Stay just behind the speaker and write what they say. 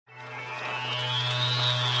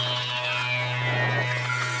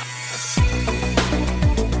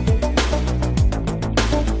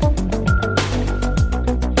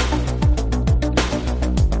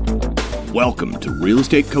Welcome to Real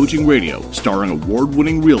Estate Coaching Radio, starring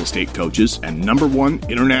award-winning real estate coaches and #1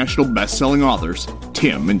 international best-selling authors,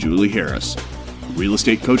 Tim and Julie Harris. Real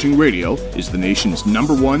Estate Coaching Radio is the nation's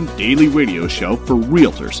 #1 daily radio show for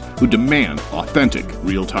realtors who demand authentic,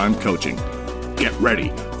 real-time coaching. Get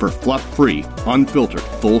ready for fluff-free, unfiltered,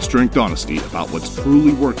 full-strength honesty about what's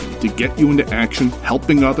truly working to get you into action,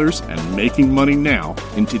 helping others, and making money now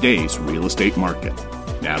in today's real estate market.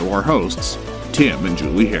 Now to our hosts, Tim and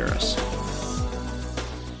Julie Harris.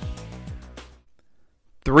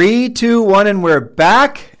 3, 2, 1, and we're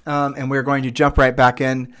back. And we're going to jump right back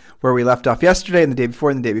in where we left off yesterday and the day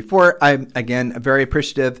before and the day before. I'm, again, very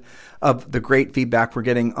appreciative of the great feedback we're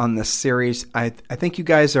getting on this series. I think you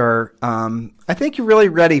guys are, I think you're really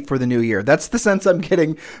ready for the new year. That's the sense I'm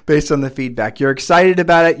getting based on the feedback. You're excited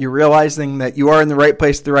about it. You're realizing that you are in the right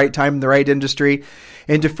place at the right time in the right industry.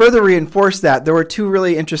 And to further reinforce that, there were 2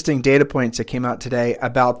 really interesting data points that came out today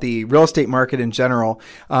about the real estate market in general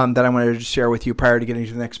that I wanted to share with you prior to getting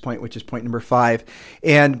to the next point, which is point number 5.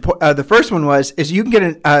 And the first one is you can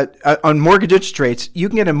get on mortgage interest rates, you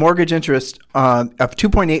can get a mortgage interest of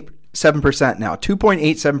 2.87% now,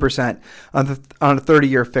 2.87% on a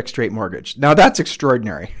 30-year fixed rate mortgage. Now that's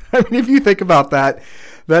extraordinary. I mean, if you think about that,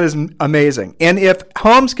 that is amazing. And if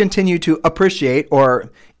homes continue to appreciate or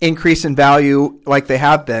increase in value like they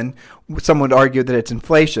have been, some would argue that it's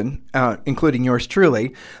inflation, including yours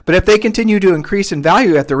truly. But if they continue to increase in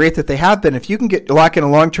value at the rate that they have been, if you can lock in a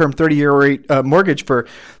long-term 30-year rate mortgage for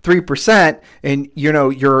 3%, and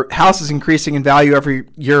your house is increasing in value every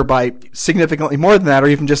year by significantly more than that, or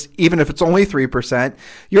even if it's only 3%,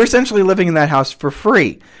 you're essentially living in that house for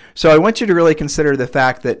free. So I want you to really consider the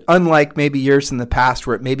fact that unlike maybe years in the past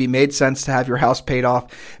where it maybe made sense to have your house paid off,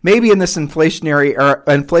 maybe in this inflationary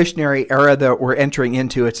era that we're entering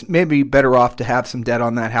into, it's maybe better off to have some debt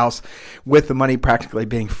on that house with the money practically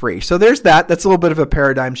being free. So there's that. That's a little bit of a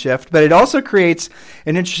paradigm shift, but it also creates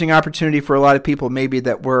an interesting opportunity for a lot of people maybe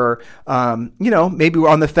that were, maybe we're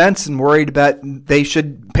on the fence and worried about they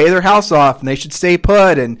should pay their house off and they should stay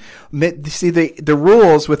put and see the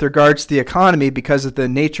rules with regards to the economy because of the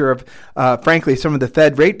nature of, frankly, some of the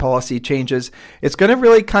Fed rate policy changes. It's going to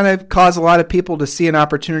really kind of cause a lot of people to see an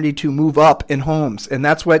opportunity to move up in homes. And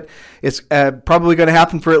that's what is probably going to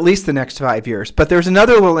happen for at least the next 5 years. But there's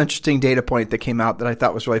another little interesting data point that came out that I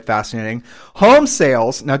thought was really fascinating. Home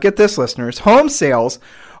sales, now get this, listeners, home sales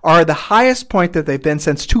are the highest point that they've been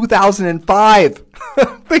since 2005.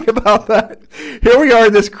 Think about that. Here we are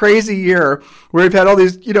in this crazy year where we've had all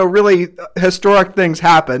these, really historic things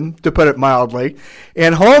happen, to put it mildly.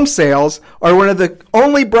 And home sales are one of the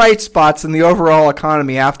only bright spots in the overall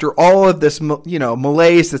economy after all of this,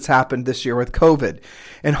 malaise that's happened this year with COVID.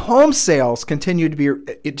 And home sales continue to be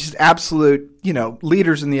just absolute,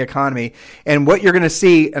 leaders in the economy. And what you're going to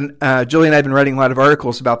see, and Julie and I have been writing a lot of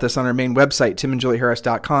articles about this on our main website,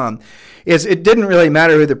 timandjulieharris.com, is it didn't really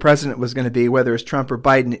matter who the president was going to be, whether it's Trump or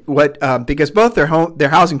Biden, because both their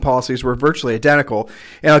housing policies were virtually identical.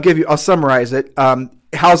 And I'll summarize it.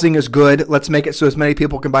 Housing is good. Let's make it so as many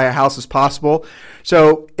people can buy a house as possible.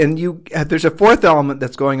 So, there's a fourth element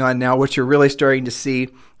that's going on now, which you're really starting to see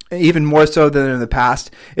even more so than in the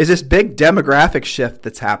past, is this big demographic shift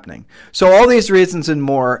that's happening. So all these reasons and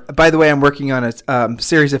more, by the way, I'm working on a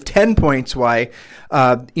series of 10 points why,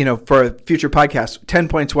 for a future podcast, 10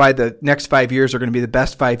 points why the next 5 years are going to be the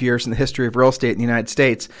best 5 years in the history of real estate in the United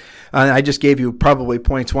States. I just gave you probably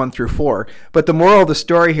points 1 through 4. But the moral of the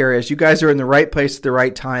story here is you guys are in the right place at the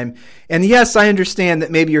right time. And yes, I understand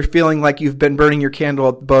that maybe you're feeling like you've been burning your candle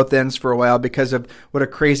at both ends for a while because of what a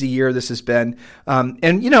crazy year this has been.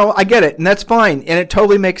 I get it, and that's fine. And it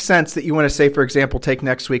totally makes sense that you want to say, for example, take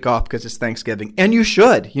next week off because it's Thanksgiving. And you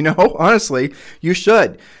should, honestly, you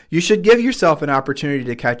should. You should give yourself an opportunity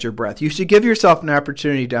to catch your breath. You should give yourself an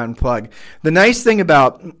opportunity to unplug. The nice thing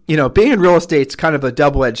about, being in real estate is kind of a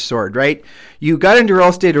double-edged sword, right? You got into real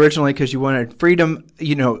estate originally because you wanted freedom,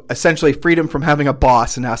 essentially freedom from having a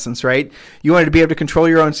boss in essence, right? You wanted to be able to control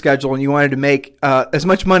your own schedule and you wanted to make as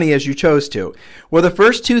much money as you chose to. Well, the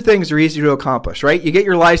first 2 things are easy to accomplish, right? You get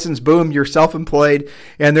your license, boom, you're self-employed,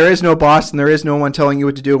 and there is no boss and there is no one telling you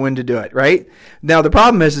what to do and when to do it, right? Now, the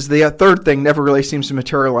problem is the third thing never really seems to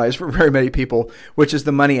materialize for very many people, which is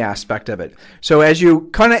the money aspect of it. So as you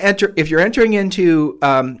kind of if you're entering into,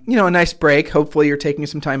 a nice break, hopefully you're taking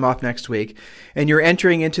some time off next week, and you're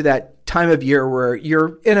entering into that time of year where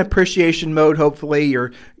you're in appreciation mode, hopefully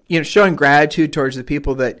you're showing gratitude towards the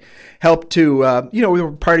people that helped to,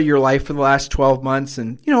 were part of your life for the last 12 months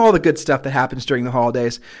and, all the good stuff that happens during the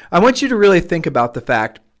holidays. I want you to really think about the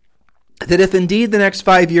fact that if indeed the next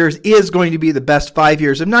 5 years is going to be the best 5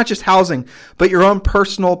 years of not just housing, but your own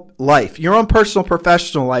personal life, your own personal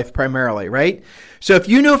professional life primarily, right? So if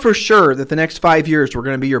you know for sure that the next 5 years were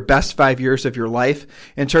going to be your best 5 years of your life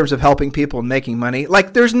in terms of helping people and making money,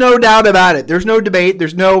 like there's no doubt about it. There's no debate.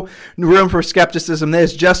 There's no room for skepticism. That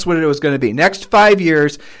is just what it was going to be. Next 5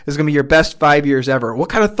 years is going to be your best 5 years ever. What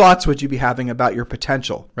kind of thoughts would you be having about your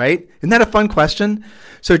potential, right? Isn't that a fun question?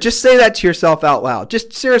 So just say that to yourself out loud.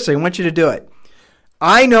 Just seriously, I want you to do it.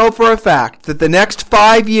 I know for a fact that the next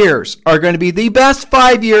 5 years are going to be the best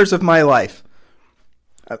 5 years of my life.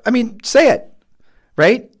 I mean, say it.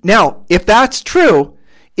 Right? Now, if that's true,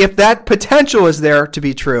 if that potential is there to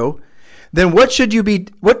be true, then what should you be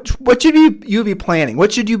planning?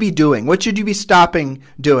 What should you be doing? What should you be stopping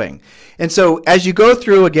doing? And so as you go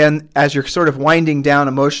through again, as you're sort of winding down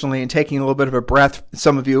emotionally and taking a little bit of a breath,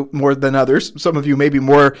 some of you more than others, some of you maybe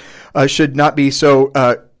more should not be so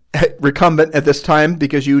recumbent at this time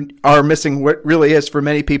because you are missing what really is for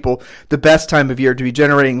many people the best time of year to be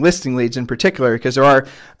generating listing leads in particular, because there are,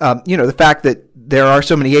 the fact that there are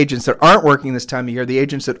so many agents that aren't working this time of year. The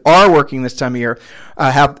agents that are working this time of year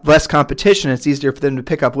have less competition. It's easier for them to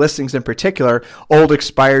pick up listings in particular, old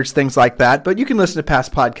expireds, things like that. But you can listen to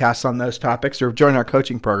past podcasts on those topics or join our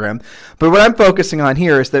coaching program. But what I'm focusing on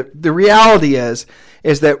here is that the reality is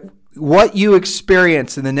that what you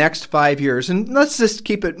experience in the next 5 years, and let's just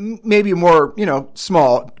keep it maybe more,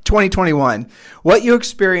 small, 2021, what you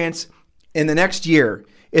experience in the next year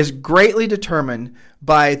is greatly determined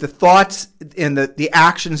by the thoughts and the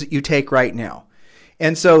actions that you take right now.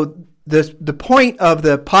 And so the point of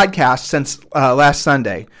the podcast since last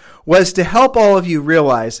Sunday was to help all of you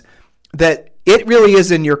realize that it really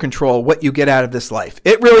is in your control what you get out of this life.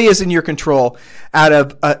 It really is in your control out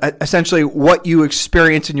of essentially what you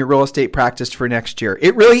experience in your real estate practice for next year.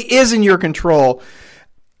 It really is in your control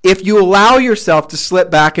if you allow yourself to slip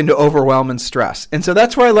back into overwhelm and stress. And so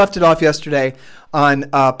that's where I left it off yesterday on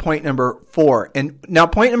point number 4. And now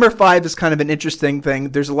point number 5 is kind of an interesting thing.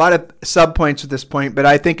 There's a lot of sub-points at this point, but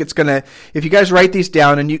I think it's going to, if you guys write these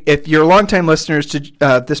down, and if you're longtime listeners to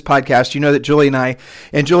this podcast, you know that Julie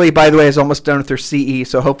and Julie, by the way, is almost done with her CE,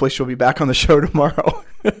 so hopefully she'll be back on the show tomorrow.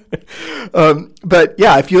 But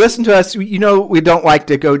yeah, if you listen to us, we don't like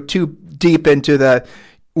to go too deep into the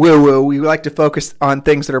woo-woo. We like to focus on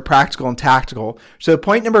things that are practical and tactical. So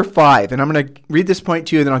point number 5, and I'm going to read this point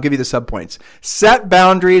to you, and then I'll give you the subpoints. Set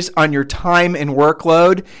boundaries on your time and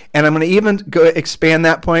workload, and I'm going to even go expand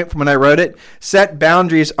that point from when I wrote it. Set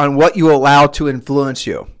boundaries on what you allow to influence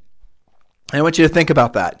you. I want you to think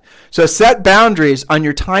about that. So set boundaries on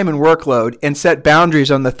your time and workload, and set boundaries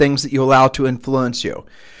on the things that you allow to influence you.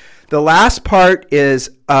 The last part is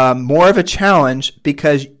more of a challenge,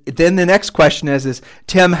 because then the next question is,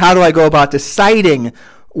 Tim, how do I go about deciding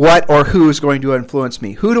what or who is going to influence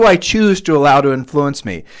me? Who do I choose to allow to influence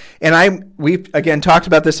me? And we've, again, talked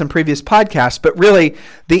about this in previous podcasts, but really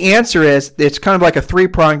the answer is it's kind of like a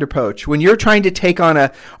three-pronged approach. When you're trying to take on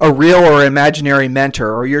a real or imaginary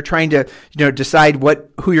mentor, or you're trying to decide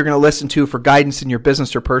who you're going to listen to for guidance in your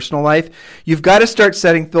business or personal life, you've got to start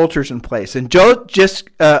setting filters in place. And don't just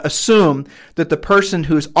assume that the person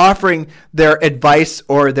who's offering their advice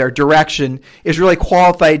or their direction is really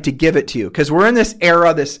qualified to give it to you. Because we're in this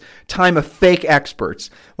era, this time of fake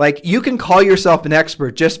experts. Like, you can call yourself an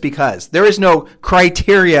expert just because. There is no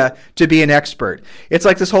criteria to be an expert. It's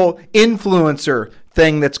like this whole influencer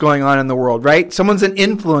thing that's going on in the world, right? Someone's an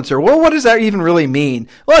influencer. Well, what does that even really mean?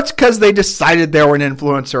 Well, it's because they decided they were an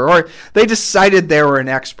influencer, or they decided they were an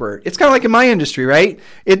expert. It's kind of like in my industry, right?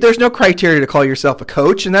 There's no criteria to call yourself a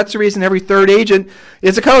coach, and that's the reason every third agent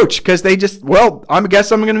is a coach, because they just, I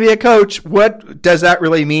guess I'm going to be a coach. What does that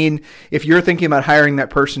really mean if you're thinking about hiring that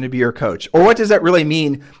person to be your coach? Or what does that really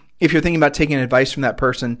mean if you're thinking about taking advice from that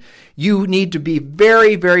person? You need to be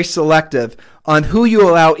very, very selective on who you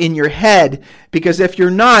allow in your head, because if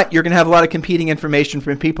you're not, you're going to have a lot of competing information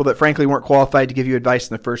from people that frankly weren't qualified to give you advice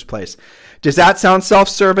in the first place. Does that sound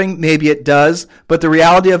self-serving? Maybe it does, but the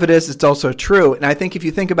reality of it is it's also true. And I think if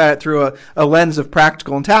you think about it through a lens of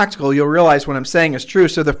practical and tactical, you'll realize what I'm saying is true.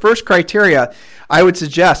 So the first criteria I would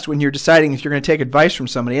suggest when you're deciding if you're going to take advice from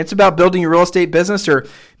somebody, it's about building your real estate business or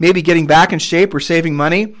maybe getting back in shape or saving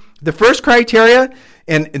money. The first criteria,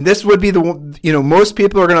 and this would be most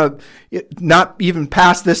people are going to not even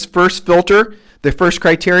pass this first filter. The first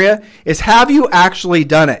criteria is, have you actually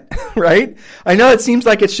done it, right? I know it seems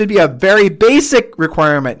like it should be a very basic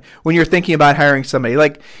requirement when you're thinking about hiring somebody.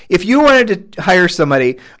 Like, if you wanted to hire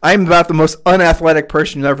somebody, I'm about the most unathletic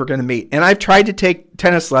person you're ever going to meet. And I've tried to take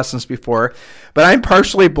tennis lessons before, but I'm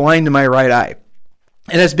partially blind to my right eye.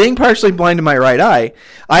 And as being partially blind in my right eye,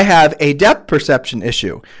 I have a depth perception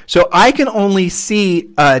issue. So I can only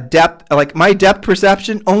see depth, like my depth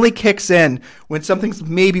perception only kicks in when something's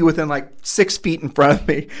maybe within like 6 feet in front of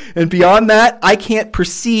me. And beyond that, I can't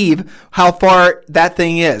perceive how far that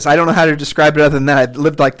thing is. I don't know how to describe it other than that. I've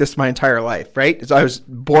lived like this my entire life, right? So I was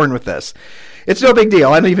born with this. It's no big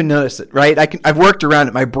deal. I don't even notice it, right? I've worked around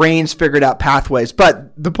it. My brain's figured out pathways.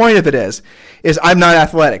 But the point of it is I'm not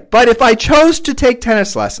athletic. But if I chose to take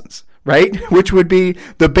tennis lessons, right, which would be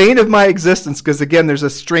the bane of my existence, because again, there's a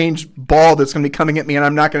strange ball that's going to be coming at me, and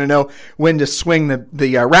I'm not going to know when to swing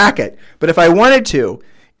the racket. But if I wanted to,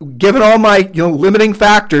 given all my limiting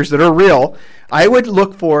factors that are real, I would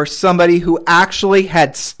look for somebody who actually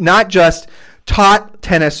had not just taught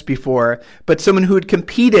tennis before, but someone who had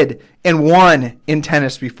competed and won in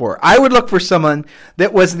tennis before. I would look for someone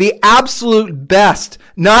that was the absolute best,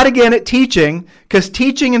 not again at teaching, because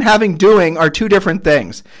teaching and having doing are two different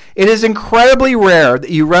things. It is incredibly rare that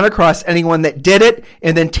you run across anyone that did it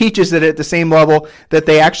and then teaches it at the same level that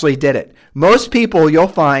they actually did it. Most people you'll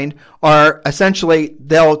find are essentially,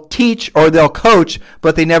 they'll teach or they'll coach,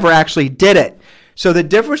 but they never actually did it. So the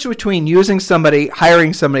difference between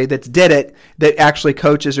hiring somebody that's did it, that actually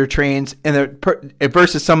coaches or trains, and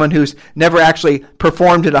versus someone who's never actually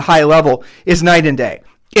performed at a high level is night and day.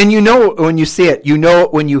 And you know it when you see it, you know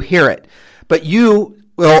it when you hear it. But you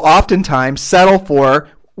will oftentimes settle for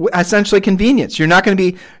essentially convenience. You're not going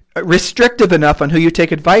to be restrictive enough on who you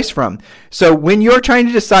take advice from. So when you're trying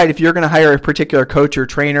to decide if you're going to hire a particular coach or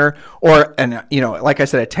trainer or like I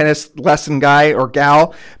said, a tennis lesson guy or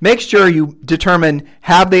gal, make sure you determine,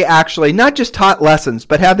 have they actually not just taught lessons,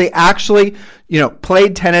 but have they actually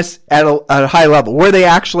played tennis at a high level? Were they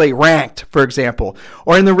actually ranked, for example?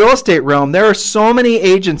 Or in the real estate realm, there are so many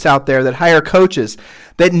agents out there that hire coaches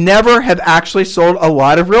that never have actually sold a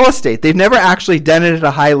lot of real estate. They've never actually done it at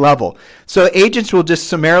a high level. So agents will just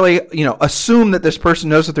summarily, assume that this person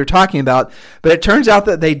knows what they're talking about, but it turns out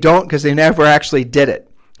that they don't, because they never actually did it.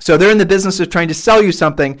 So they're in the business of trying to sell you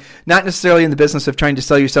something, not necessarily in the business of trying to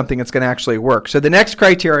sell you something that's going to actually work. So the next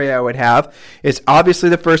criteria I would have is, obviously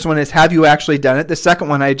the first one is, have you actually done it? The second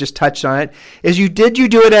one, I just touched on it, is did you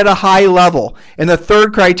do it at a high level? And the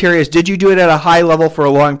third criteria is, did you do it at a high level for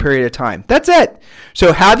a long period of time? That's it.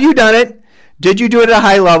 So have you done it? Did you do it at a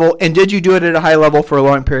high level? And did you do it at a high level for a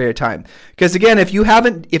long period of time? Because again, if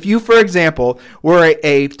you, for example, were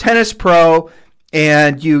a tennis pro,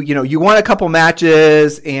 and you won a couple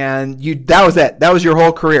matches, and that was it. That was your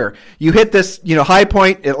whole career. You hit this high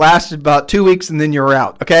point. It lasted about 2 weeks, and then you're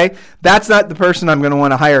out. Okay, that's not the person I'm going to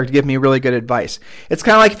want to hire to give me really good advice. It's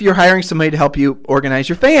kind of like if you're hiring somebody to help you organize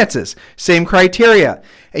your finances. Same criteria.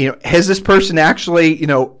 Has this person actually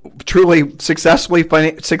truly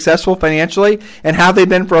successful financially, and have they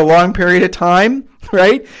been for a long period of time?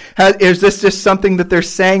 Right? Is this just something that they're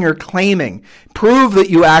saying or claiming? Prove that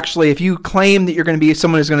you actually, if you claim that you're going to be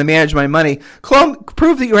someone who's going to manage my money,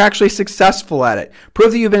 prove that you're actually successful at it.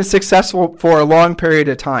 Prove that you've been successful for a long period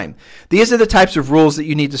of time. These are the types of rules that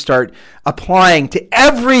you need to start applying to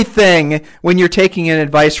everything when you're taking in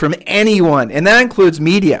advice from anyone. And that includes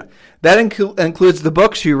media. That includes the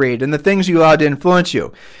books you read and the things you allow to influence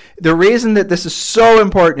you. The reason that this is so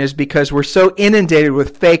important is because we're so inundated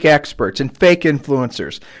with fake experts and fake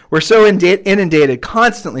influencers. We're so inundated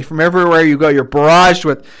constantly from everywhere you go. You're barraged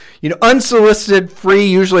with unsolicited, free,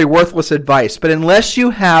 usually worthless advice. But unless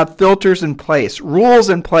you have filters in place, rules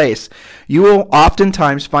in place, you will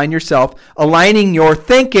oftentimes find yourself aligning your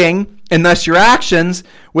thinking and thus your actions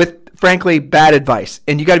with, frankly, bad advice.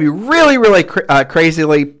 And you got to be really, really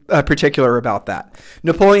crazily particular about that.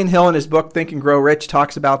 Napoleon Hill, in his book, Think and Grow Rich,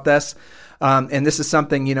 talks about this. And this is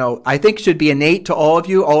something, I think should be innate to all of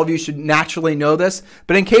you. All of you should naturally know this.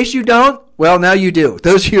 But in case you don't, well, now you do.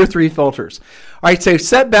 Those are your 3 filters. All right, so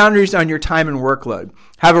set boundaries on your time and workload.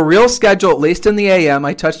 Have a real schedule, at least in the AM.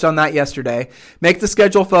 I touched on that yesterday. Make the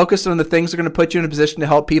schedule focused on the things that are going to put you in a position to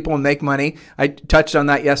help people and make money. I touched on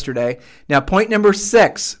that yesterday. Now, point number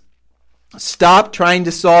 6. Stop trying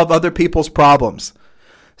to solve other people's problems.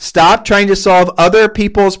 Stop trying to solve other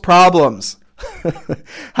people's problems.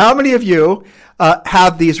 How many of you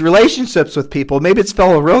have these relationships with people, maybe it's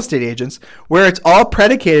fellow real estate agents, where it's all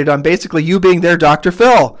predicated on basically you being their Dr.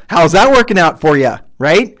 Phil? How's that working out for you,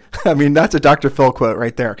 right? I mean, that's a Dr. Phil quote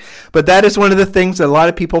right there. But that is one of the things that a lot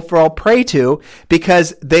of people fall prey to,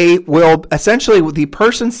 because they will essentially, the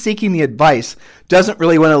person seeking the advice doesn't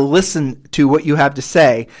really want to listen to what you have to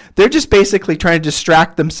say. They're just basically trying to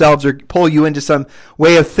distract themselves or pull you into some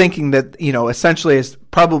way of thinking that, essentially is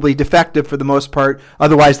probably defective for the most part.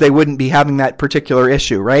 Otherwise, they wouldn't be having that particular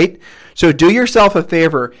issue, right? So do yourself a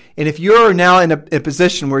favor. And if you're now in a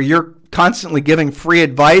position where you're constantly giving free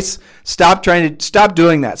advice, stop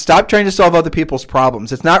doing that. Stop trying to solve other people's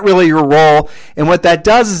problems. It's not really your role. And what that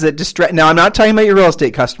does is it distracts. Now, I'm not talking about your real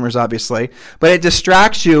estate customers, obviously, but it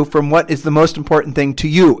distracts you from what is the most important thing to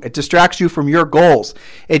you. It distracts you from your goals.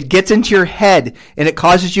 It gets into your head, and it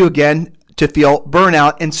causes you, again, to feel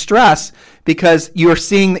burnout and stress, because you're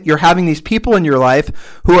seeing that you're having these people in your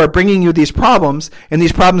life who are bringing you these problems, and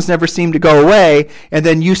these problems never seem to go away. And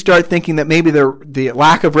then you start thinking that maybe the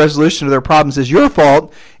lack of resolution of their problems is your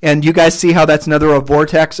fault. And you guys see how that's another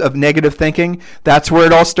vortex of negative thinking. That's where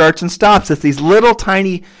it all starts and stops. It's these little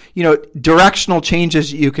tiny, directional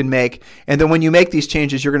changes you can make. And then when you make these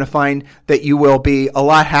changes, you're going to find that you will be a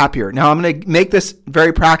lot happier. Now, I'm going to make this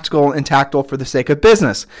very practical and tactile for the sake of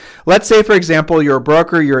business. Let's say, for example, you're a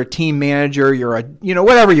broker, you're a team manager, you're a,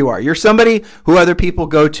 whatever you are. You're somebody who other people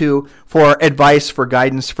go to for advice, for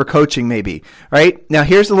guidance, for coaching maybe, right? Now,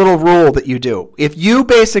 here's a little rule that you do. If you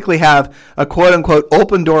basically have a quote-unquote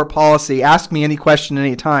open door policy, ask me any question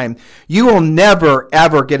anytime, you will never,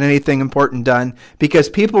 ever get anything important done, because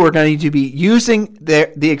people are going to be using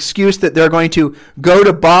the excuse that they're going to go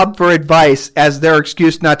to Bob for advice as their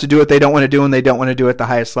excuse not to do what they don't want to do, and they don't want to do at the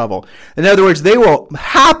highest level. In other words, they will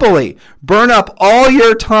happily burn up all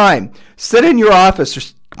your time, sit in your office, or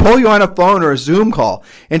pull you on a phone or a Zoom call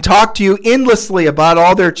and talk to you endlessly about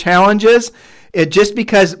all their challenges, just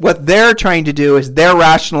because what they're trying to do is they're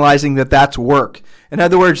rationalizing that that's work. In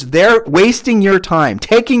other words, they're wasting your time,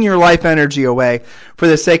 taking your life energy away for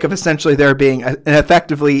the sake of essentially their being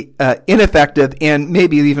effectively ineffective and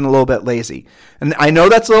maybe even a little bit lazy. And I know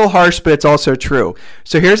that's a little harsh, but it's also true.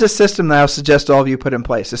 So here's a system that I'll suggest all of you put in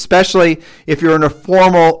place, especially if you're in a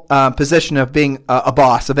formal position of being a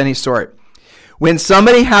boss of any sort. When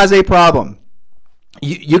somebody has a problem,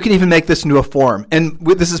 you can even make this into a form. And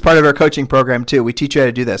this is part of our coaching program too. We teach you how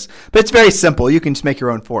to do this. But it's very simple. You can just make your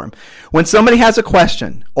own form. When somebody has a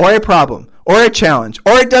question or a problem or a challenge,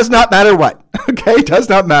 or it does not matter what, okay? It does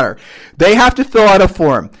not matter. They have to fill out a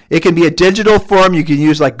form. It can be a digital form. You can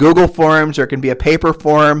use like Google Forms, or it can be a paper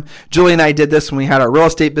form. Julie and I did this when we had our real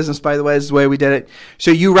estate business, by the way. This is the way we did it. So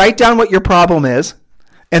you write down what your problem is,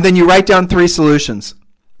 and then you write down 3 solutions.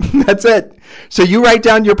 That's it. So you write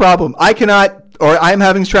down your problem. I cannot, or I'm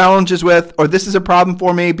having challenges with, or this is a problem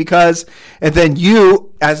for me because, and then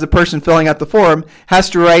you, as the person filling out the form, has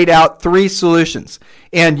to write out 3 solutions.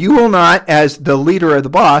 And you will not, as the leader or the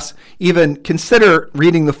boss, even consider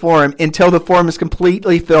reading the form until the form is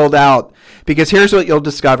completely filled out. Because here's what you'll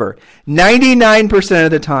discover. 99% of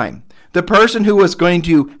the time, the person who was going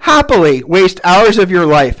to happily waste hours of your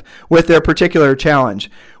life with their particular challenge,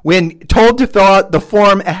 when told to fill out the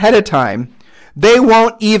form ahead of time, they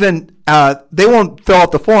won't fill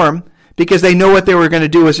out the form because they know what they were going to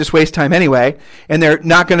do was just waste time anyway, and they're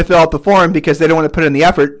not going to fill out the form because they don't want to put in the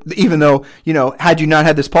effort, even though, had you not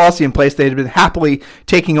had this policy in place, they'd have been happily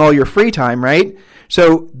taking all your free time, right?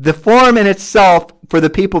 So the form in itself, for the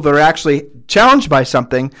people that are actually challenged by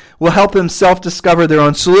something, will help them self-discover their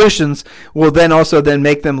own solutions, will then also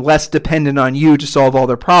make them less dependent on you to solve all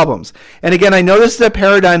their problems. And again, I know this is a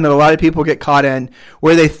paradigm that a lot of people get caught in,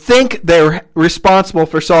 where they think they're responsible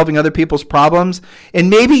for solving other people's problems, and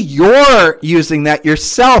maybe you're using that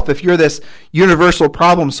yourself if you're this universal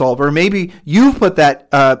problem solver. Maybe you've put that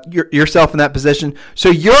yourself in that position, so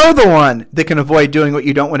you're the one that can avoid doing what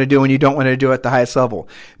you don't want to do when you don't want to do it at the highest level.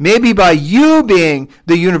 Maybe by you being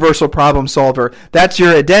the universal problem solver, that's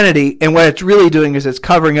your identity, and what it's really doing is it's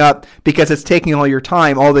covering up, because it's taking all your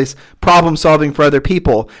time, all this problem solving for other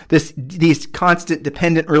people, these constant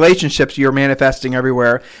dependent relationships you're manifesting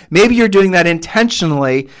everywhere. Maybe you're doing that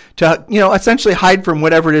intentionally to essentially hide from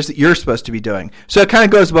whatever it is that you're supposed to be doing. So it kind of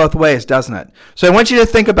goes both ways, doesn't it? So I want you to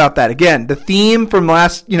think about that. Again, the theme from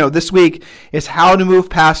this week is how to move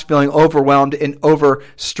past feeling overwhelmed and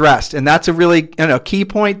overstressed. And that's a really key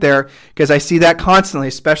point there, because I see that constantly,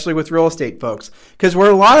 especially with real estate folks, because where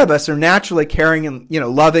a lot of us are naturally caring and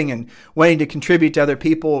loving and wanting to contribute to other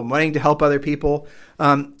people and wanting to help other people.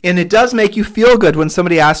 And it does make you feel good when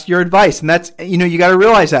somebody asks your advice. And that's, you got to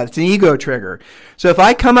realize that it's an ego trigger. So if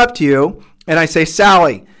I come up to you and I say,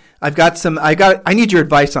 Sally, I need your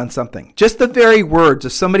advice on something. Just the very words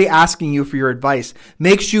of somebody asking you for your advice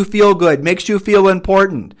makes you feel good, makes you feel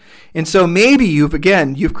important. And so maybe you've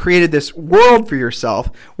created this world for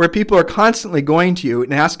yourself where people are constantly going to you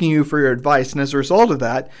and asking you for your advice. And as a result of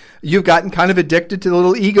that, you've gotten kind of addicted to the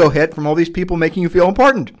little ego hit from all these people making you feel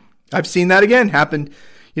important. I've seen that again happen.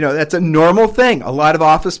 That's a normal thing. A lot of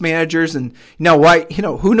office managers, and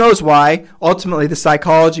who knows why, ultimately the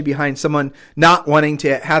psychology behind someone not wanting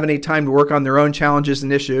to have any time to work on their own challenges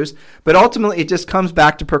and issues. But ultimately it just comes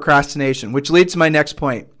back to procrastination, which leads to my next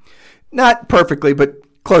point. Not perfectly, but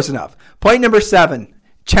close enough. Point number 7,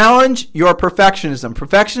 challenge your perfectionism.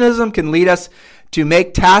 Perfectionism can lead us to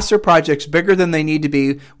make tasks or projects bigger than they need to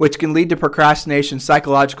be, which can lead to procrastination,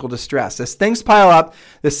 psychological distress. As things pile up,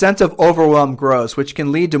 the sense of overwhelm grows, which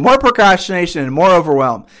can lead to more procrastination and more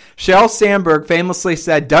overwhelm. Sheryl Sandberg famously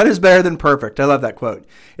said, "Done is better than perfect." I love that quote.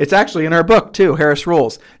 It's actually in our book too, Harris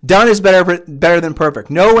Rules. Done is better than perfect.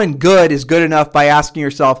 Know when good is good enough by asking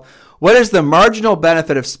yourself, what is the marginal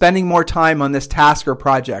benefit of spending more time on this task or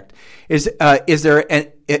project? If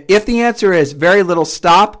the answer is very little,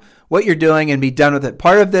 stop what you're doing and be done with it.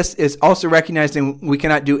 Part of this is also recognizing we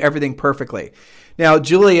cannot do everything perfectly. Now,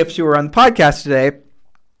 Julie, if she were on the podcast today,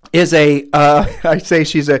 is I say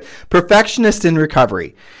she's a perfectionist in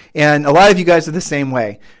recovery. And a lot of you guys are the same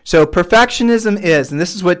way. So perfectionism is, and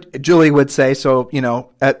this is what Julie would say, so,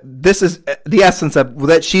 this is the essence of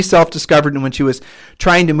that she self-discovered when she was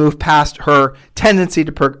trying to move past her tendency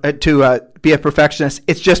to be a perfectionist.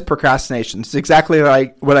 It's just procrastination. It's exactly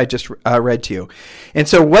what I just read to you. And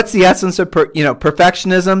so what's the essence of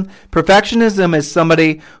perfectionism? Perfectionism is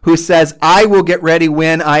somebody who says, I will get ready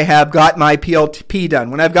when I have got my PLP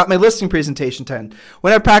done, when I've got my listing presentation done,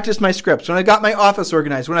 when I've practiced my scripts, when I've got my office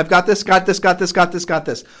organized, when I've got this.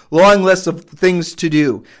 Long list of things to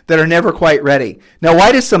do that are never quite ready. Now,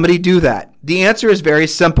 why does somebody do that? The answer is very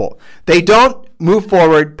simple. They don't move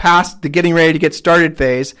forward past the getting ready to get started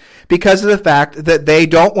phase because of the fact that they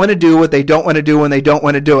don't want to do what they don't want to do when they don't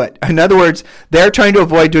want to do it. In other words, they're trying to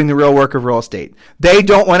avoid doing the real work of real estate. They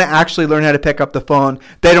don't want to actually learn how to pick up the phone.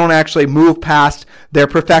 They don't actually move past their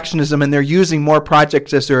perfectionism, and they're using more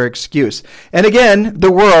projects as their excuse. And again,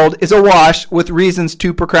 the world is awash with reasons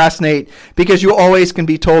to procrastinate because you always can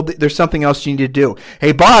be told that there's something else you need to do.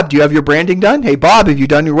 Hey, Bob, do you have your branding done? Hey, Bob, have you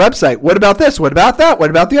done your website? What about this? What about that? What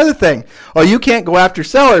about the other thing? Oh, you can't go after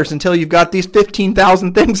sellers until you've got these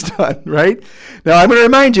 15,000 things done, right? Now, I'm going to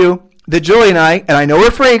remind you that Julie and I know we're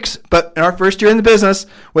freaks, but in our first year in the business,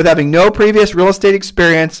 with having no previous real estate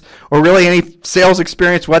experience or really any sales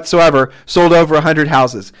experience whatsoever, sold over 100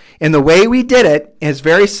 houses. And the way we did it is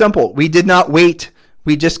very simple. We did not wait.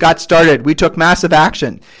 We just got started. We took massive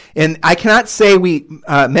action. And I cannot say we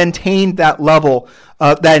maintained that level,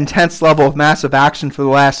 that intense level of massive action for the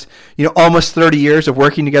last, almost 30 years of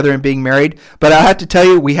working together and being married. But I have to tell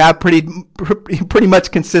you, we have pretty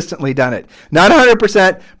much consistently done it. Not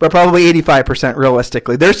 100%, but probably 85%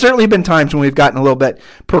 realistically. There's certainly been times when we've gotten a little bit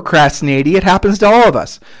procrastinating. It happens to all of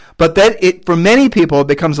us. But for many people, it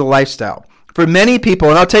becomes a lifestyle. For many people,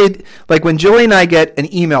 and I'll tell you, like when Julie and I get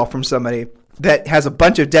an email from somebody that has a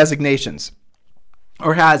bunch of designations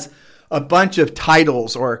or has a bunch of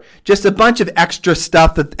titles or just a bunch of extra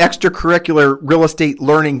stuff, that extracurricular real estate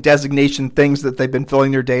learning designation things that they've been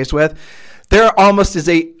filling their days with, there almost is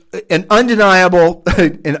an undeniable,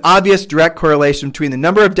 an obvious direct correlation between the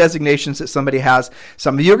number of designations that somebody has.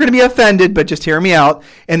 Some of you are going to be offended, but just hear me out,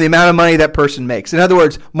 and the amount of money that person makes. In other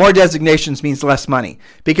words, more designations means less money,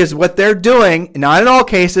 because what they're doing, not in all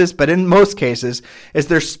cases, but in most cases, is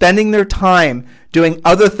they're spending their time doing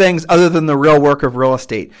other things other than the real work of real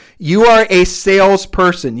estate. You are a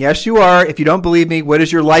salesperson. Yes, you are. If you don't believe me, what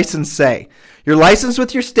does your license say? Your license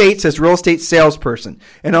with your state says real estate salesperson.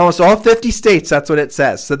 In almost all 50 states, that's what it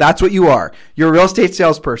says. So that's what you are. You're a real estate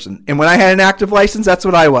salesperson. And when I had an active license, that's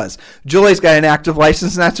what I was. Julie's got an active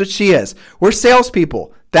license, and that's what she is. We're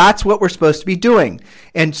salespeople. That's what we're supposed to be doing.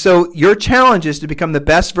 And so your challenge is to become the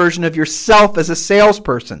best version of yourself as a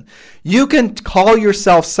salesperson. You can call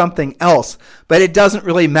yourself something else, but it doesn't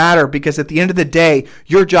really matter, because at the end of the day,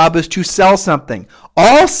 your job is to sell something.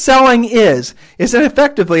 All selling is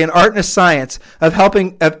effectively an art and a science of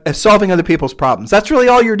solving other people's problems. That's really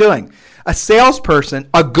all you're doing. A salesperson,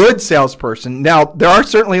 a good salesperson, now there are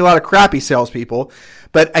certainly a lot of crappy salespeople,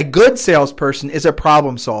 but a good salesperson is a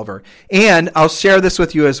problem solver. And I'll share this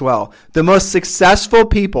with you as well. The most successful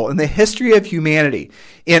people in the history of humanity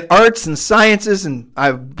in arts and sciences, and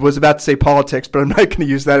I was about to say politics, but I'm not going to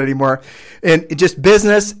use that anymore, and just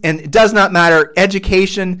business, and it does not matter,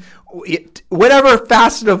 education, whatever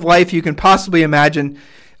facet of life you can possibly imagine,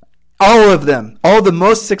 All of them, all the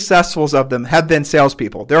most successful of them have been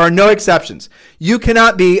salespeople. There are no exceptions. You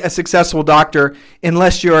cannot be a successful doctor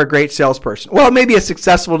unless you're a great salesperson. Well, maybe a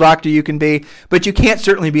successful doctor you can be, but you can't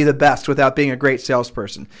certainly be the best without being a great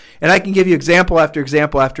salesperson. And I can give you example after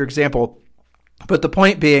example after example. But the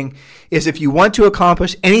point being is if you want to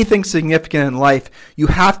accomplish anything significant in life, you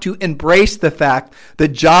have to embrace the fact that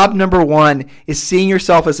job number one is seeing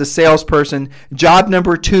yourself as a salesperson. Job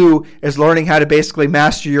number two is learning how to basically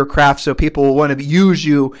master your craft so people will want to use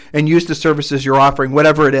you and use the services you're offering,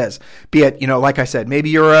 whatever it is. Be it, like I said, maybe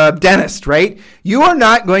you're a dentist, right? You are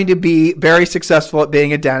not going to be very successful at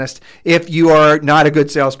being a dentist if you are not a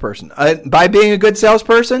good salesperson. By being a good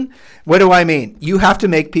salesperson, what do I mean? You have to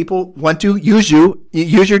make people want to use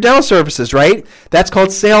your dental services, right? That's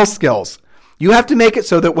called sales skills. You have to make it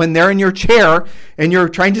so that when they're in your chair and you're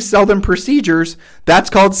trying to sell them procedures, that's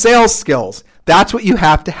called sales skills. That's what you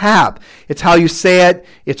have to have. It's how you say it.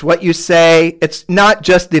 It's what you say. It's not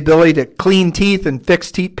just the ability to clean teeth and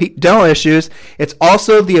fix dental issues. It's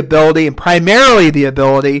also the ability, and primarily the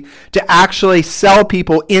ability, to actually sell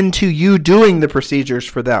people into you doing the procedures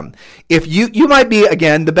for them. If you might be,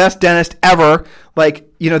 again, the best dentist ever, like,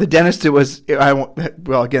 the dentist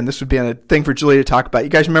again, this would be a thing for Julie to talk about.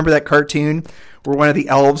 You guys remember that cartoon where one of the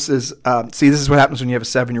elves is, this is what happens when you have a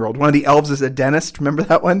 7-year-old. One of the elves is a dentist. Remember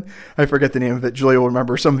that one? I forget the name of it. Julie will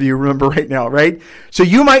remember. Some of you remember right now, right? So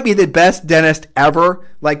you might be the best dentist ever,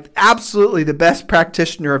 like absolutely the best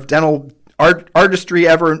practitioner of dental artistry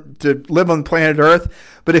ever to live on planet Earth.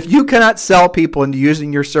 But if you cannot sell people into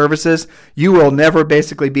using your services, you will never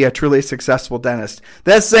basically be a truly successful dentist.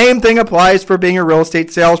 That same thing applies for being a real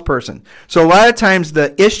estate salesperson. So a lot of times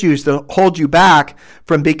the issues that hold you back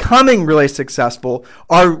from becoming really successful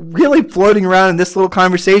are really floating around in this little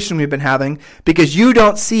conversation we've been having because you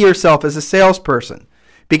don't see yourself as a salesperson,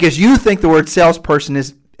 because you think the word salesperson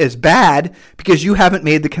is bad because you haven't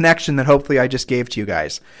made the connection that hopefully I just gave to you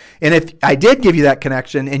guys. And if I did give you that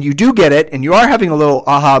connection and you do get it and you are having a little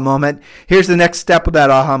aha moment, here's the next step of that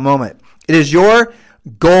aha moment. It is your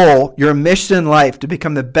goal, your mission in life to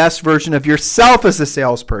become the best version of yourself as a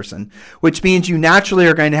salesperson, which means you naturally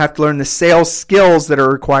are going to have to learn the sales skills that are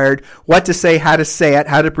required, what to say, how to say it,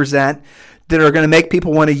 how to present, that are going to make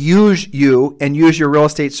people want to use you and use your real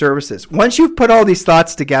estate services. Once you've put all these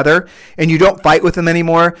thoughts together and you don't fight with them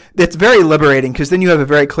anymore, it's very liberating because then you have a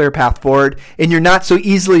very clear path forward and you're not so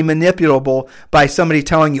easily manipulable by somebody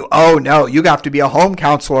telling you, oh no, you have to be a home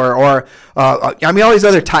counselor or, all these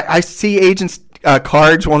other I see agents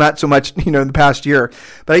cards, well, not so much, in the past year,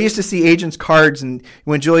 but I used to see agents' cards, and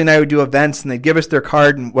when Julie and I would do events, and they'd give us their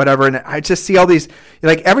card and whatever, and I just see all these,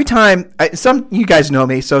 like every time, you guys know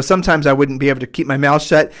me, so sometimes I wouldn't be able to keep my mouth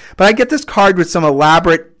shut, but I get this card with some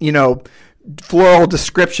elaborate, floral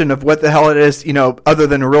description of what the hell it is, other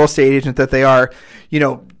than a real estate agent that they are,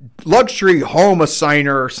 luxury home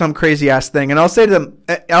assigner or some crazy ass thing, and I'll say to them,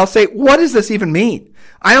 what does this even mean?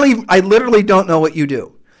 I literally don't know what you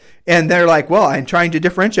do. And they're like, well, I'm trying to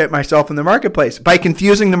differentiate myself in the marketplace. By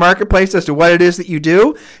confusing the marketplace as to what it is that you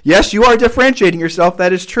do, yes, you are differentiating yourself.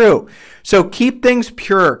 That is true. So keep things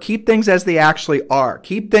pure. Keep things as they actually are.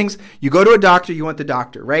 Keep things, you go to a doctor, you want the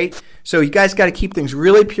doctor, right? So you guys got to keep things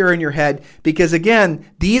really pure in your head because, again,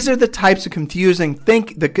 these are the types of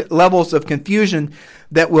the levels of confusion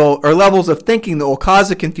or levels of thinking that will cause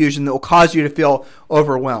the confusion that will cause you to feel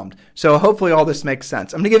overwhelmed. So hopefully all this makes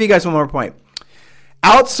sense. I'm going to give you guys one more point.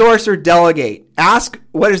 Outsource or delegate. Ask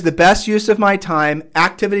what is the best use of my time.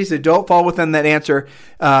 Activities that don't fall within that answer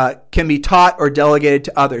can be taught or delegated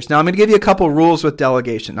to others. Now, I'm going to give you a couple rules with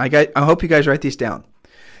delegation. I hope you guys write these down.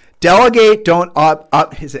 Delegate, don't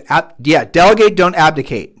delegate, don't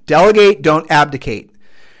abdicate. Delegate, don't abdicate.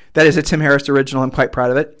 That is a Tim Harris original. I'm quite proud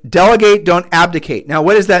of it. Delegate, don't abdicate. Now,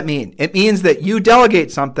 what does that mean? It means that you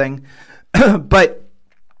delegate something, but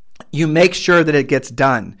you make sure that it gets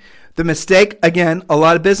done. The mistake, again, a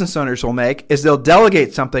lot of business owners will make is they'll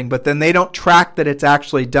delegate something, but then they don't track that it's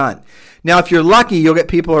actually done. Now, if you're lucky, you'll get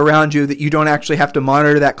people around you that you don't actually have to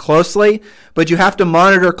monitor that closely, but you have to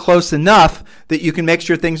monitor close enough that you can make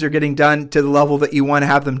sure things are getting done to the level that you want to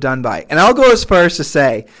have them done by. And I'll go as far as to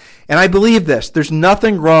say, and I believe this, there's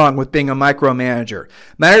nothing wrong with being a micromanager.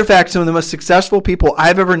 Matter of fact, some of the most successful people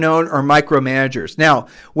I've ever known are micromanagers. Now,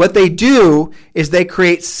 what they do is they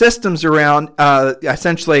create systems around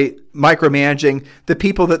essentially micromanaging the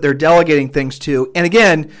people that they're delegating things to. And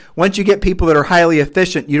again, once you get people that are highly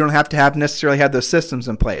efficient, you don't have to necessarily have those systems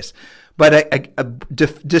in place. But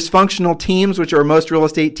dysfunctional teams, which are most real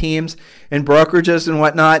estate teams and brokerages and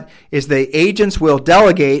whatnot, is the agents will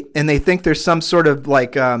delegate and they think there's some sort of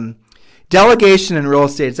like delegation in real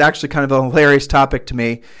estate. It's actually kind of a hilarious topic to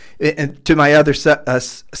me. to my other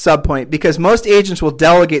sub point, because most agents will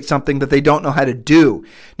delegate something that they don't know how to do.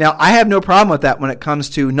 Now, I have no problem with that when it comes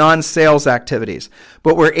to non-sales activities.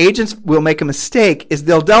 But where agents will make a mistake is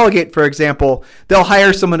they'll delegate, for example, they'll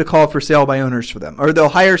hire someone to call for sale by owners for them, or they'll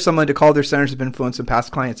hire someone to call their centers of influence and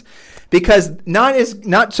past clients, because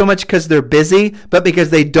not so much because they're busy, but because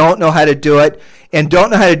they don't know how to do it. And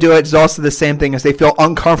don't know how to do it is also the same thing as they feel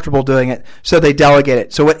uncomfortable doing it, so they delegate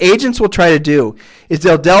it. So what agents will try to do is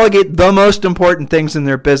they'll delegate the most important things in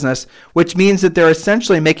their business, which means that they're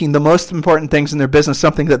essentially making the most important things in their business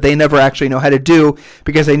something that they never actually know how to do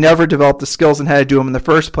because they never developed the skills and how to do them in the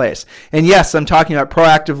first place. And yes, I'm talking about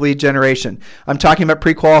proactive lead generation. I'm talking about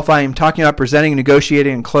pre-qualifying. I'm talking about presenting,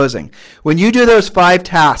 negotiating, and closing. When you do those 5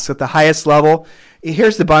 tasks at the highest level,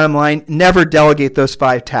 here's the bottom line: never delegate those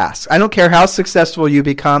 5 tasks. I don't care how successful you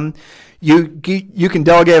become. You can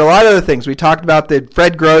delegate a lot of other things. We talked about the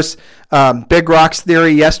Fred Gross Big Rocks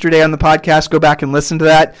theory yesterday on the podcast. Go back and listen to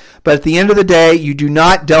that. But at the end of the day, you do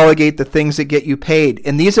not delegate the things that get you paid.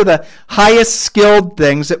 And these are the highest skilled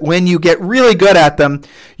things that when you get really good at them,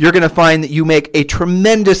 you're going to find that you make a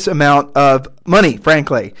tremendous amount of money,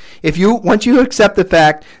 frankly. Once you accept the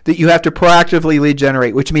fact that you have to proactively lead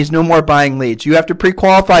generate, which means no more buying leads, you have to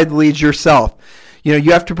pre-qualify the leads yourself. You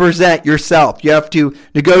have to present yourself. You have to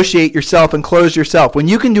negotiate yourself and close yourself. When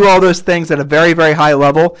you can do all those things at a very, very high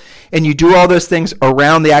level, and you do all those things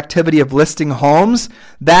around the activity of listing homes,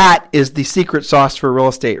 that is the secret sauce for real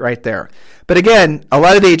estate right there. But again, a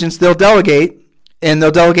lot of agents, they'll delegate, and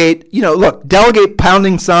they'll delegate, delegate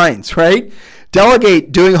pounding signs, right?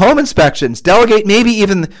 Delegate doing home inspections. Delegate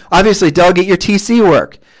obviously delegate your TC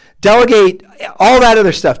work. Delegate all that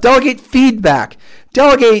other stuff. Delegate feedback.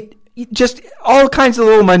 Delegate just all kinds of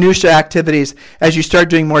little minutia activities as you start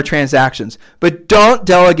doing more transactions. But don't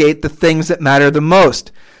delegate the things that matter the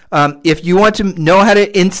most. If you want to know how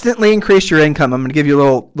to instantly increase your income, I'm going to give you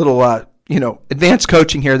a little advanced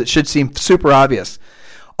coaching here that should seem super obvious.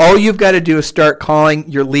 All you've got to do is start calling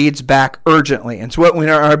your leads back urgently. And so in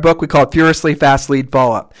our book, we call it Furiously Fast Lead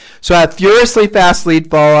Follow-Up. So I have Furiously Fast Lead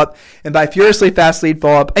Follow-Up. And by Furiously Fast Lead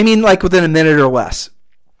Follow-Up, I mean like within a minute or less.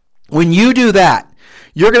 When you do that,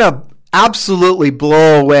 you're going to absolutely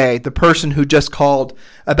blow away the person who just called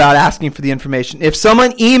about asking for the information. If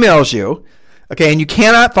someone emails you, okay, and you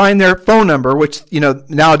cannot find their phone number, which,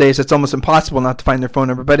 nowadays it's almost impossible not to find their phone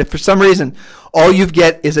number, but if for some reason all you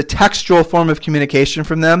get is a textual form of communication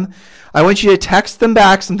from them, I want you to text them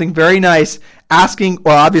back something very nice asking,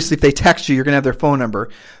 well, obviously if they text you, you're going to have their phone number.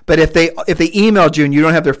 But if they emailed you and you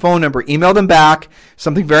don't have their phone number, email them back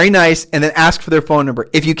something very nice and then ask for their phone number.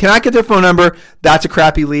 If you cannot get their phone number, that's a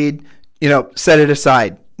crappy lead. Set it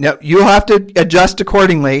aside. Now, you'll have to adjust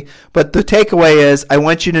accordingly, but the takeaway is I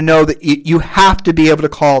want you to know that you have to be able to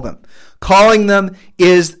call them. Calling them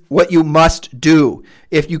is what you must do.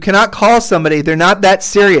 If you cannot call somebody, they're not that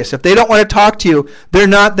serious. If they don't want to talk to you, they're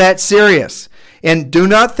not that serious. And do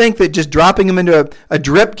not think that just dropping them into a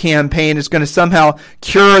drip campaign is going to somehow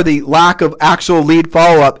cure the lack of actual lead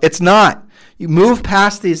follow-up. It's not. You move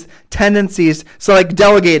past these tendencies. So like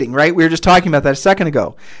delegating, right? We were just talking about that a second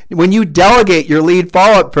ago. When you delegate your lead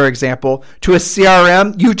follow-up, for example, to a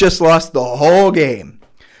CRM, you just lost the whole game.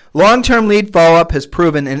 Long-term lead follow-up has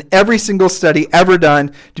proven in every single study ever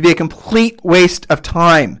done to be a complete waste of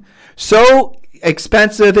time. So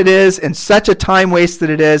expensive it is and such a time waste that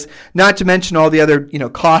it is, not to mention all the other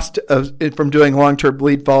cost from doing long-term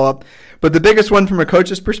lead follow-up. But the biggest one from a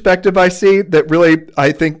coach's perspective I see that really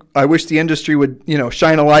I wish the industry would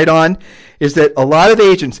shine a light on is that a lot of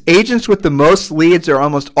agents with the most leads are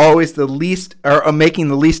almost always are making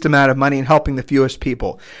the least amount of money and helping the fewest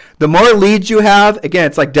people. The more leads you have, again,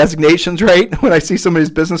 it's like designations, right? When I see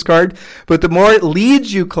somebody's business card, but the more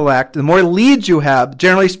leads you collect, the more leads you have,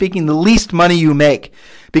 generally speaking, the least money you make.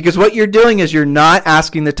 Because what you're doing is you're not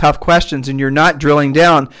asking the tough questions and you're not drilling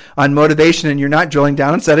down on motivation and you're not drilling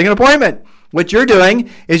down on setting an appointment. What you're doing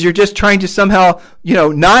is you're just trying to somehow,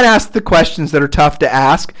 not ask the questions that are tough to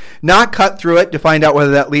ask, not cut through it to find out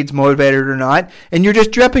whether that lead's motivated or not, and you're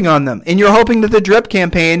just dripping on them. And you're hoping that the drip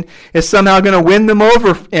campaign is somehow going to win them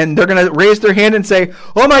over and they're going to raise their hand and say,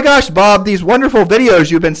 oh my gosh, Bob, these wonderful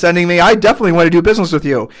videos you've been sending me, I definitely want to do business with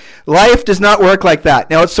you. Life does not work like that.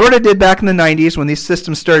 Now, it sort of did back in the 90s when these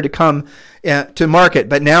systems started to come to market,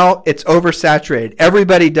 but now it's oversaturated.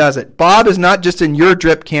 Everybody does it. Bob is not just in your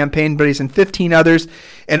drip campaign, but he's in 15 others,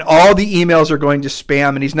 and all the emails are going to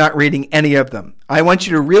spam, and he's not reading any of them. I want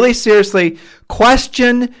you to really seriously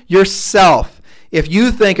question yourself. if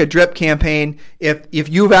you think a drip campaign, if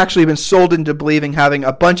you've actually been sold into believing having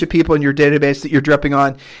a bunch of people in your database that you're dripping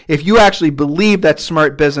on, if you actually believe that's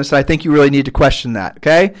smart business, I think you really need to question that,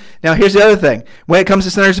 okay? Now, here's the other thing. When it comes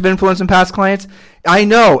to centers of influence and past clients, I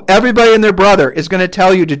know everybody and their brother is going to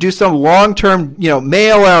tell you to do some long-term,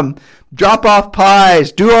 mail them, drop off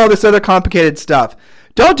pies, do all this other complicated stuff.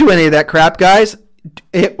 Don't do any of that crap, guys.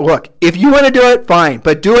 Look, if you want to do it, fine,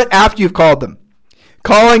 but do it after you've called them.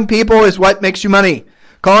 Calling people is what makes you money.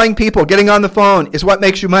 Calling people, getting on the phone is what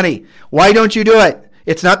makes you money. Why don't you do it?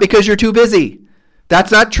 It's not because you're too busy.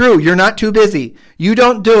 That's not true. You're not too busy. You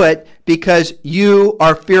don't do it because you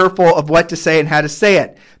are fearful of what to say and how to say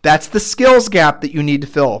it. That's the skills gap that you need to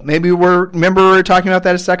fill. Remember we were talking about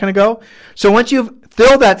that a second ago? So once you've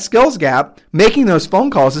filled that skills gap, making those phone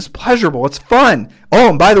calls is pleasurable. It's fun. Oh,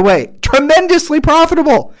 and by the way, tremendously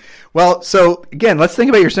profitable. Well, so again, let's think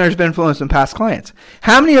about your centers of influence and past clients.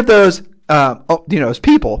 How many of those,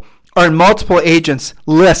 people are in multiple agents'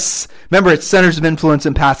 lists? Remember, it's centers of influence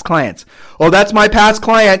and past clients. Oh, that's my past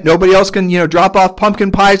client. Nobody else can, drop off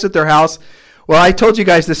pumpkin pies at their house. Well, I told you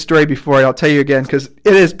guys this story before, and I'll tell you again because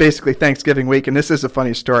it is basically Thanksgiving week, and this is a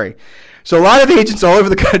funny story. So a lot of agents all over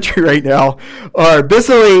the country right now are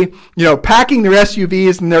busily, packing their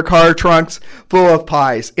SUVs and their car trunks full of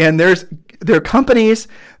pies. And there are companies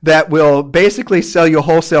that will basically sell you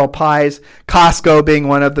wholesale pies, Costco being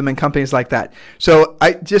one of them, and companies like that. So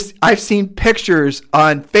I've seen pictures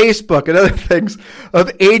on Facebook and other things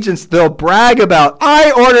of agents. They'll brag about,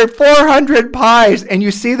 I ordered 400 pies, and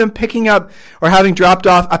you see them picking up or having dropped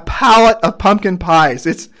off a pallet of pumpkin pies.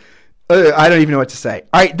 It's I don't even know what to say.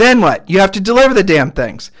 All right, then what? You have to deliver the damn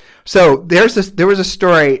things. So there was a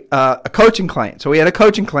story, a coaching client. So we had a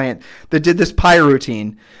coaching client that did this pie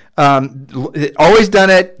routine. Always done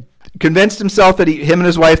it. Convinced himself that him and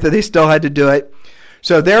his wife that they still had to do it.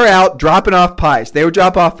 So they're out dropping off pies. They would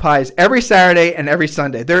drop off pies every Saturday and every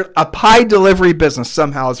Sunday. They're a pie delivery business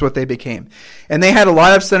somehow is what they became. And they had a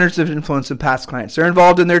lot of centers of influence and past clients. They're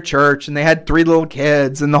involved in their church, and they had 3 little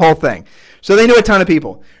kids and the whole thing. So they knew a ton of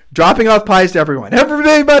people. Dropping off pies to everyone.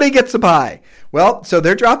 Everybody gets a pie. Well, so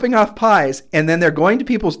they're dropping off pies, and then they're going to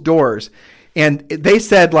people's doors. And they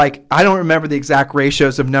said, I don't remember the exact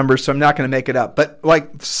ratios of numbers, so I'm not going to make it up. But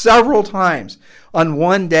several times on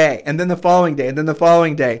one day, and then the following day, and then the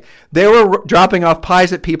following day, they were dropping off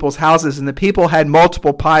pies at people's houses, and the people had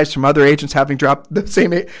multiple pies from other agents having dropped the same,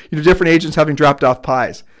 different agents having dropped off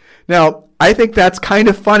pies. Now, I think that's kind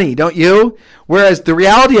of funny, don't you? Whereas the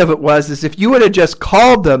reality of it is if you would have just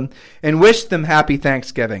called them and wished them happy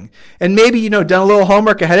Thanksgiving, and maybe, done a little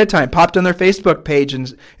homework ahead of time, popped on their Facebook page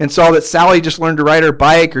and saw that Sally just learned to ride her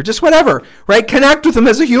bike or just whatever, right? Connect with them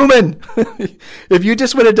as a human. If you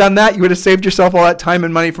just would have done that, you would have saved yourself all that time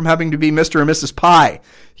and money from having to be Mr. or Mrs. Pie.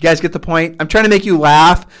 You guys get the point? I'm trying to make you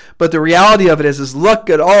laugh, but the reality of it is look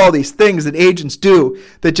at all these things that agents do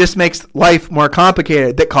that just makes life more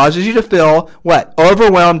complicated, that causes you to feel, what?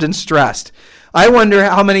 Overwhelmed and stressed. I wonder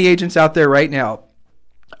how many agents out there right now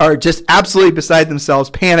are just absolutely beside themselves,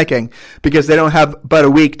 panicking because they don't have but a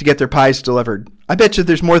week to get their pies delivered. I bet you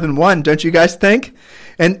there's more than one, don't you guys think?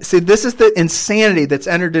 And see, this is the insanity that's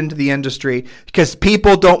entered into the industry because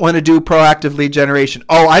people don't want to do proactive lead generation.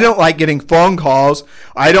 Oh, I don't like getting phone calls.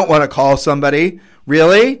 I don't want to call somebody.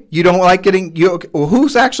 Really? You don't like getting,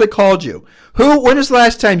 who's actually called you? When was the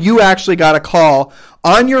last time you actually got a call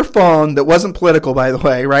on your phone that wasn't political, by the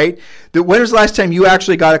way, right? When was the last time you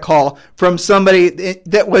actually got a call from somebody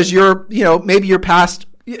that was your, maybe your past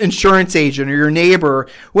insurance agent or your neighbor?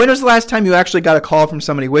 When was the last time you actually got a call from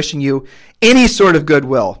somebody wishing you any sort of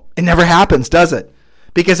goodwill? It never happens, does it?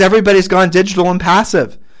 Because everybody's gone digital and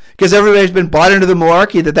passive. Because everybody's been bought into the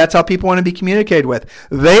malarkey that's how people want to be communicated with.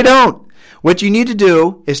 They don't. What you need to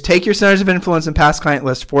do is take your centers of influence and past client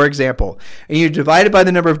list, for example, and you divide it by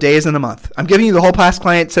the number of days in a month. I'm giving you the whole past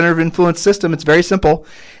client center of influence system. It's very simple.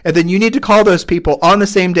 And then you need to call those people on the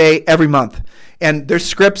same day every month. And there's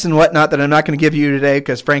scripts and whatnot that I'm not going to give you today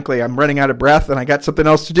because, frankly, I'm running out of breath and I got something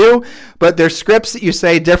else to do. But there's scripts that you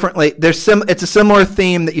say differently. It's a similar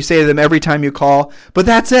theme that you say to them every time you call. But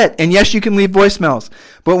that's it. And yes, you can leave voicemails.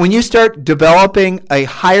 But when you start developing a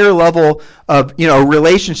higher level of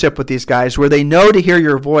relationship with these guys where they know to hear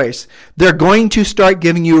your voice, they're going to start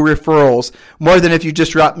giving you referrals more than if you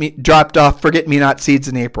just dropped off forget-me-not seeds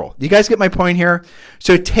in April. You guys get my point here?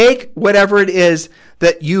 So take whatever it is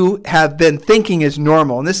that you have been thinking is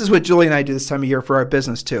normal. And this is what Julie and I do this time of year for our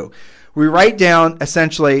business too. We write down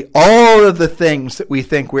essentially all of the things that we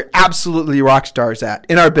think we're absolutely rock stars at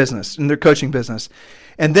in our business, in their coaching business.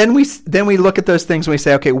 And then we look at those things and we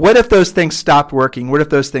say, okay, what if those things stopped working? What if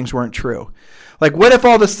those things weren't true? Like, what if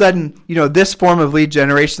all of a sudden, this form of lead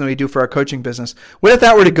generation that we do for our coaching business, what if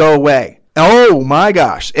that were to go away? Oh my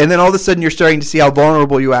gosh. And then all of a sudden you're starting to see how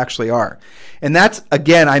vulnerable you actually are. And that's,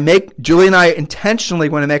 again, Julie and I intentionally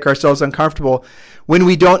want to make ourselves uncomfortable when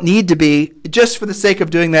we don't need to be, just for the sake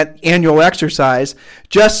of doing that annual exercise,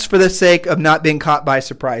 just for the sake of not being caught by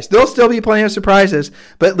surprise. There'll still be plenty of surprises,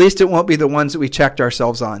 but at least it won't be the ones that we checked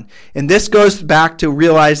ourselves on. And this goes back to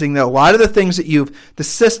realizing that a lot of the things that the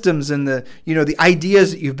systems and the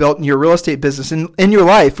ideas that you've built in your real estate business and in your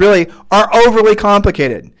life really are overly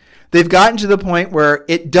complicated. They've gotten to the point where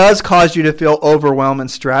it does cause you to feel overwhelmed and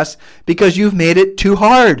stress because you've made it too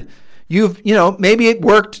hard. Maybe it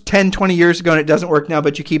worked 10, 20 years ago and it doesn't work now,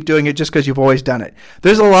 but you keep doing it just because you've always done it.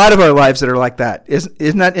 There's a lot of our lives that are like that.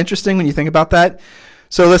 Isn't that interesting when you think about that?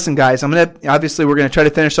 So listen, guys, we're going to try to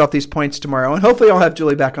finish off these points tomorrow, and hopefully I'll have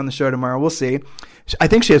Julie back on the show tomorrow. We'll see. I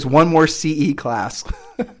think she has one more CE class.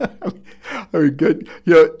 Good.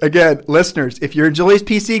 Again, listeners, if you're in Julie's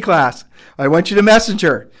PC class, I want you to message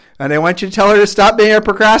her. And I want you to tell her to stop being a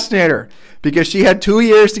procrastinator, because she had 2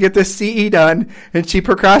 years to get this CE done and she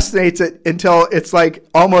procrastinates it until it's like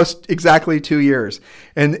almost exactly 2 years.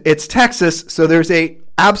 And it's Texas, so there's a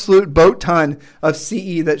absolute boat ton of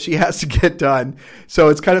CE that she has to get done. So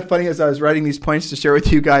it's kind of funny, as I was writing these points to share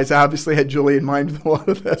with you guys, I obviously had Julie in mind with a lot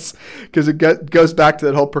of this, because it goes back to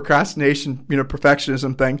that whole procrastination,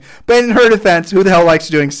 perfectionism thing. But in her defense, who the hell likes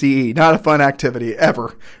doing CE? Not a fun activity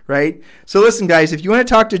ever, right? So listen, guys, if you want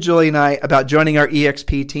to talk to Julie and I about joining our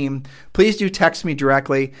EXP team, please do text me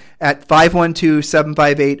directly at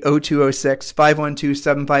 512-758-0206,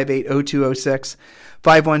 512-758-0206.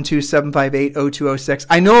 512-758-0206.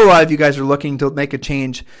 I know a lot of you guys are looking to make a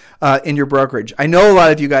change in your brokerage. I know a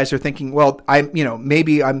lot of you guys are thinking, well,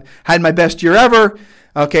 maybe I'm had my best year ever.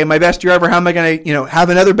 Okay, my best year ever. How am I going to, have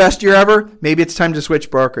another best year ever? Maybe it's time to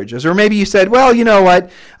switch brokerages. Or maybe you said, well, you know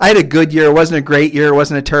what? I had a good year. It wasn't a great year. It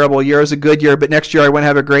wasn't a terrible year. It was a good year, but next year I want to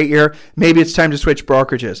have a great year. Maybe it's time to switch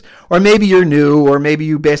brokerages. Or maybe you're new, or maybe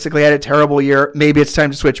you basically had a terrible year. Maybe it's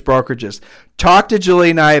time to switch brokerages. Talk to Julie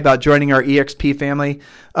and I about joining our EXP family.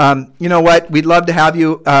 You know what? We'd love to have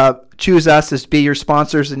you choose us as be your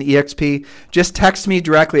sponsors in EXP. Just text me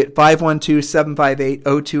directly at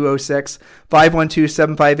 512-758-0206,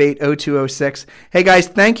 512-758-0206. Hey guys,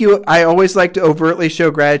 thank you. I always like to overtly show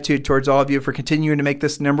gratitude towards all of you for continuing to make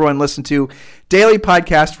this number one listened to daily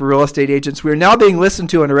podcast for real estate agents. We are now being listened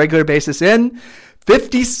to on a regular basis in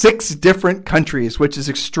 56 different countries, which is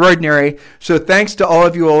extraordinary. So thanks to all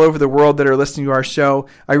of you all over the world that are listening to our show.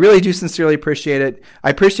 I really do sincerely appreciate it.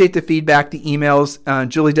 I appreciate the feedback, the emails.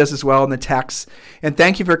 Julie does as well, and the texts. And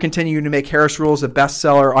thank you for continuing to make Harris Rules a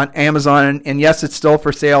bestseller on Amazon. And yes, it's still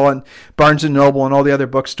for sale on Barnes & Noble and all the other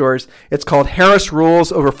bookstores. It's called Harris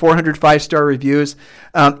Rules, over 400 5-star reviews.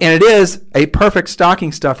 And it is a perfect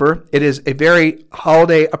stocking stuffer. It is a very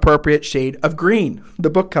holiday appropriate shade of green,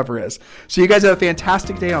 the book cover is. So you guys have a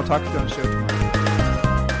fantastic day. I'll talk to you on the show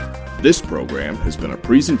tomorrow. This program has been a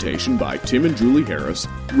presentation by Tim and Julie Harris,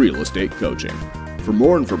 Real Estate Coaching. For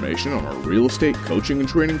more information on our real estate coaching and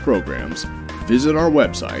training programs, visit our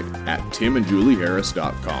website at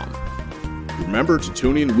timandjulieharris.com. Remember to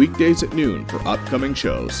tune in weekdays at noon for upcoming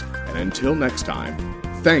shows. And until next time,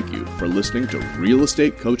 thank you for listening to Real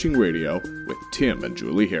Estate Coaching Radio with Tim and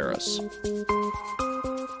Julie Harris.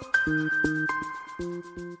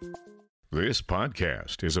 This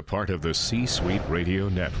podcast is a part of the C-Suite Radio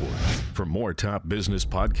Network. For more top business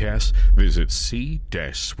podcasts, visit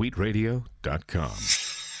c-suiteradio.com.